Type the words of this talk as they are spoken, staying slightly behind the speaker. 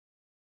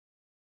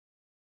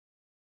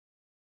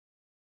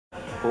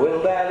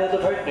We'll battle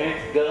the partner,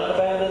 gonna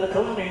battle the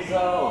corners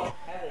all.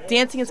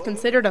 Dancing is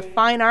considered a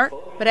fine art,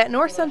 but at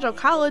North Central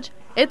College,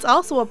 it's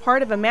also a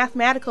part of a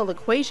mathematical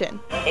equation.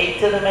 8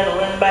 to the middle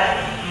and back.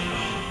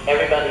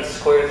 Everybody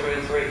square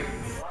through 3.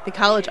 The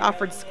college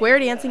offered square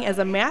dancing as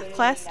a math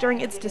class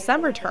during its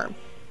December term.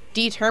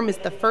 D-term is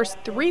the first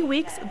 3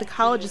 weeks of the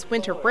college's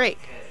winter break.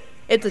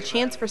 It's a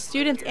chance for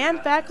students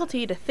and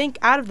faculty to think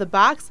out of the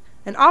box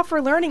and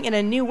offer learning in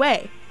a new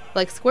way,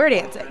 like square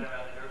dancing.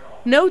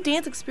 No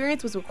dance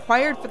experience was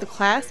required for the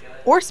class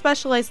or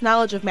specialized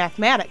knowledge of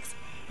mathematics,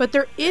 but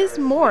there is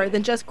more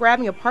than just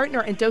grabbing a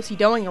partner and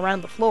do-si-doing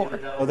around the floor.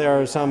 Well, there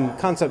are some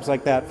concepts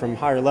like that from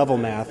higher level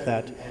math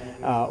that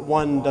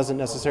one doesn't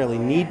necessarily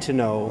need to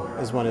know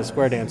as one is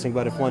square dancing,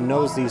 but if one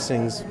knows these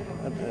things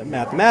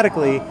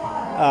mathematically,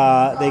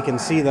 they can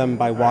see them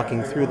by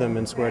walking through them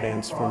in square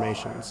dance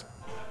formations.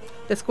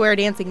 The Square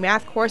Dancing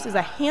Math course is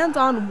a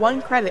hands-on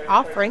 1-credit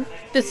offering.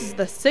 This is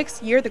the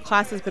 6th year the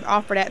class has been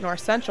offered at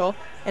North Central,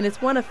 and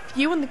it's one of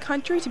few in the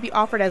country to be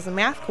offered as a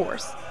math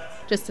course.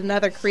 Just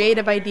another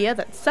creative idea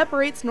that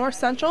separates North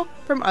Central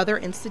from other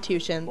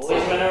institutions.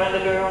 Boys run around the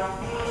girl.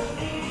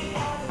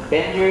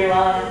 Bend your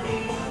line.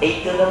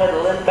 8 to the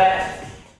middle and back.